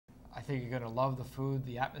think you're going to love the food,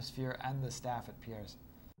 the atmosphere, and the staff at Pierre's.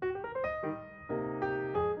 I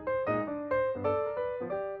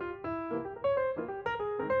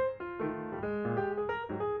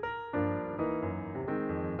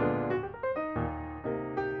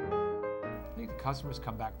think the customers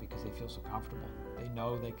come back because they feel so comfortable. They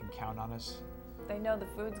know they can count on us. They know the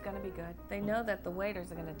food's going to be good. They know that the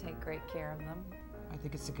waiters are going to take great care of them. I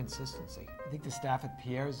think it's the consistency. I think the staff at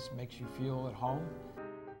Pierre's makes you feel at home.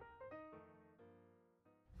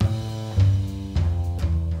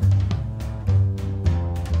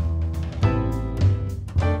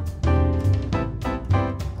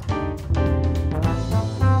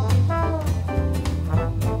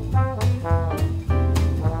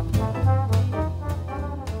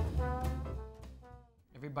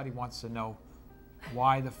 Everybody wants to know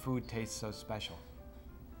why the food tastes so special.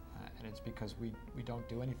 And it's because we don't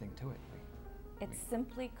do anything to it. It's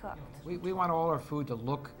simply cooked. We want all our food to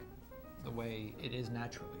look the way it is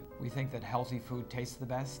naturally. We think that healthy food tastes the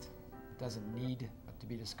best. It doesn't need to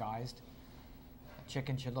be disguised.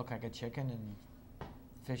 Chicken should look like a chicken and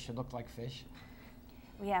fish should look like fish.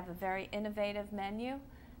 We have a very innovative menu,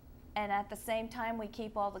 and at the same time we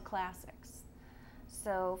keep all the classics.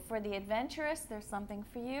 So for the adventurous, there's something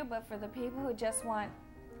for you, but for the people who just want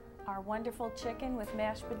our wonderful chicken with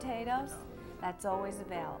mashed potatoes, that's always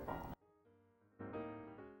available.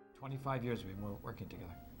 25 years we've been working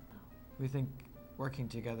together. We think working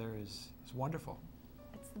together is wonderful.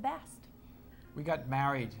 It's the best. We got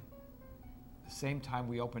married the same time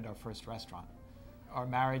we opened our first restaurant. Our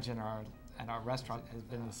marriage and our restaurant has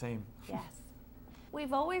been the same. Yes.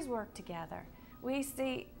 We've always worked together. We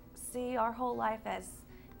see our whole life as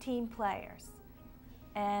team players.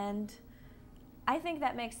 And I think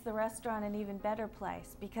that makes the restaurant an even better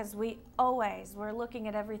place because we're looking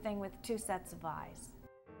at everything with two sets of eyes.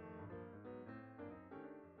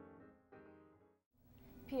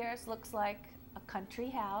 Pierre's looks like a country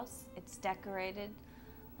house. It's decorated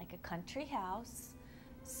like a country house.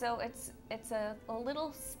 So it's a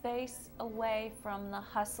little space away from the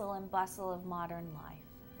hustle and bustle of modern life.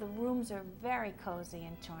 The rooms are very cozy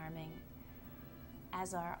and charming,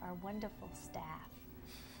 as are our wonderful staff.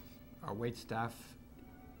 Our wait staff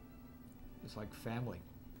is like family.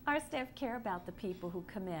 Our staff care about the people who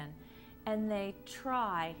come in, and they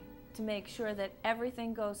try to make sure that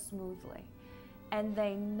everything goes smoothly. And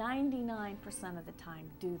they 99% of the time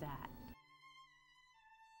do that.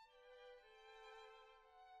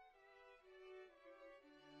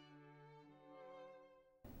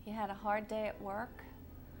 You had a hard day at work,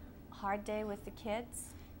 a hard day with the kids,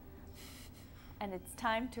 and it's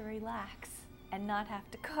time to relax and not have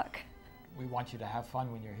to cook. We want you to have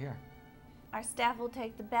fun when you're here. Our staff will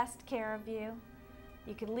take the best care of you.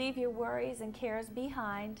 You can leave your worries and cares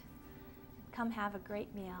behind. Come have a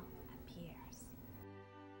great meal